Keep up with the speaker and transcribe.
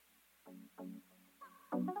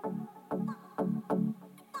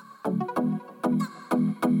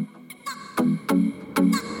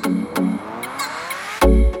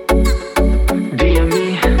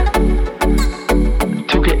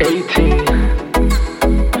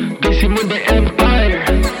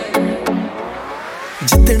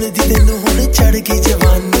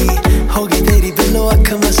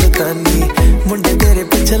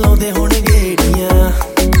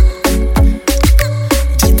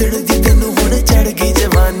जितण दी तैनू हुण चढ़ गई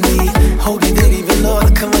जवानी हो गई तेरी वेलो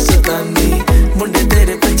अख मस्तानी मुंडे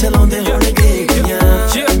तेरे पिछे लाउंदे हुण गेड़ियां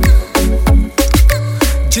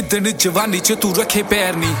जिदन जवानी च तू रखे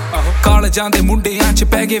पैर नी कालजां दे मुंडियां च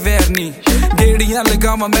पै गए वैर नी गेड़ियां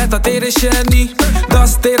लगावां मैं तां तेरे शहर नी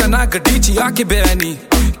दस तेरा ना गड्डी च आके बैनी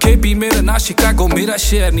केपी मेरा ना शिकागो मेरा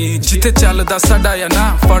शहर नी जिथे चलदा साडा या ना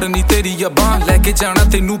फड़नी तेरी अबां लेके जाना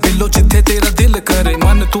तेनू बिलो जिथे तेरा दिल करे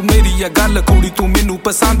मन तू मेरी या गल कुड़ी तू मैनू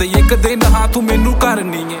पसंद एक दिन हाँ तू मैनू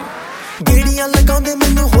करनी है गेड़ियां लगाउंदे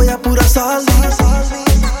मैनू होया पूरा साल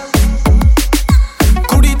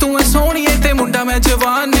कुड़ी तू ऐ सोहणी ऐ ते मुंडा मैं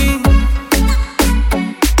जवानी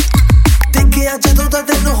देखिया जदों दा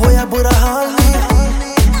तैनू होया बुरा हाल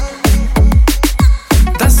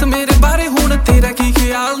दस मेरे बारे हुण तेरा की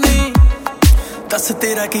ख्याल नी दस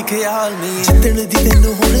तेरा की ख्याल नी जितण दी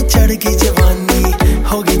तैनू हुण चढ़ गई जवानी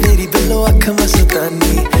हो गई तेरी बिलो अख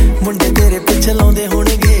मस्तानी मुंडे तेरे पिछे लाउंदे हुण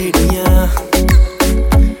गेड़ियां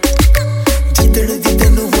जितण दी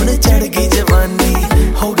तैनू हुण चढ़ गई जवानी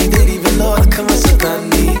हो गई तेरी बिलो अख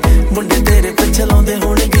मस्तानी मुंडे तेरे पिछे लाउंदे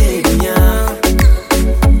हुण गेड़ियां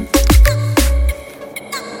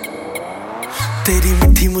तेरी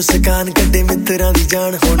मिठी मुस्कान कड्डे मित्रां दी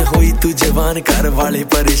जान हुण होई तू जवान घर वाले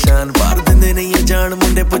परेशान बाहर दिंदे नहीं जान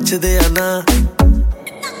मुंडे पुछदे आ ना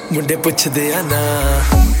मुंडे पुछदे आ ना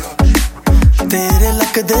तेरे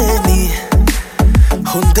लकदे नी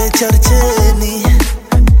हुंदे चर्चे नी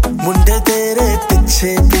मुंडे तेरे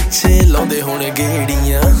पिछे पिछे लाउंदे हुण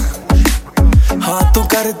गेड़ियां हाँ तू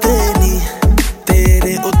करदे नी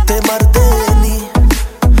तेरे उत्ते मरदे नी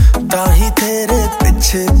ताही तेरे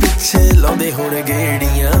पिछे पिछे लाउंदे हुण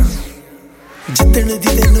गेड़ियां जितण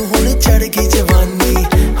दी तैनू हुण चढ़ गई जवानी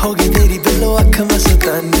हो गई तेरी बिलो अख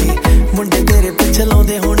मस्तानी मुंडे तेरे पिछे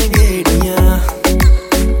लाउंदे हुण गेड़ियां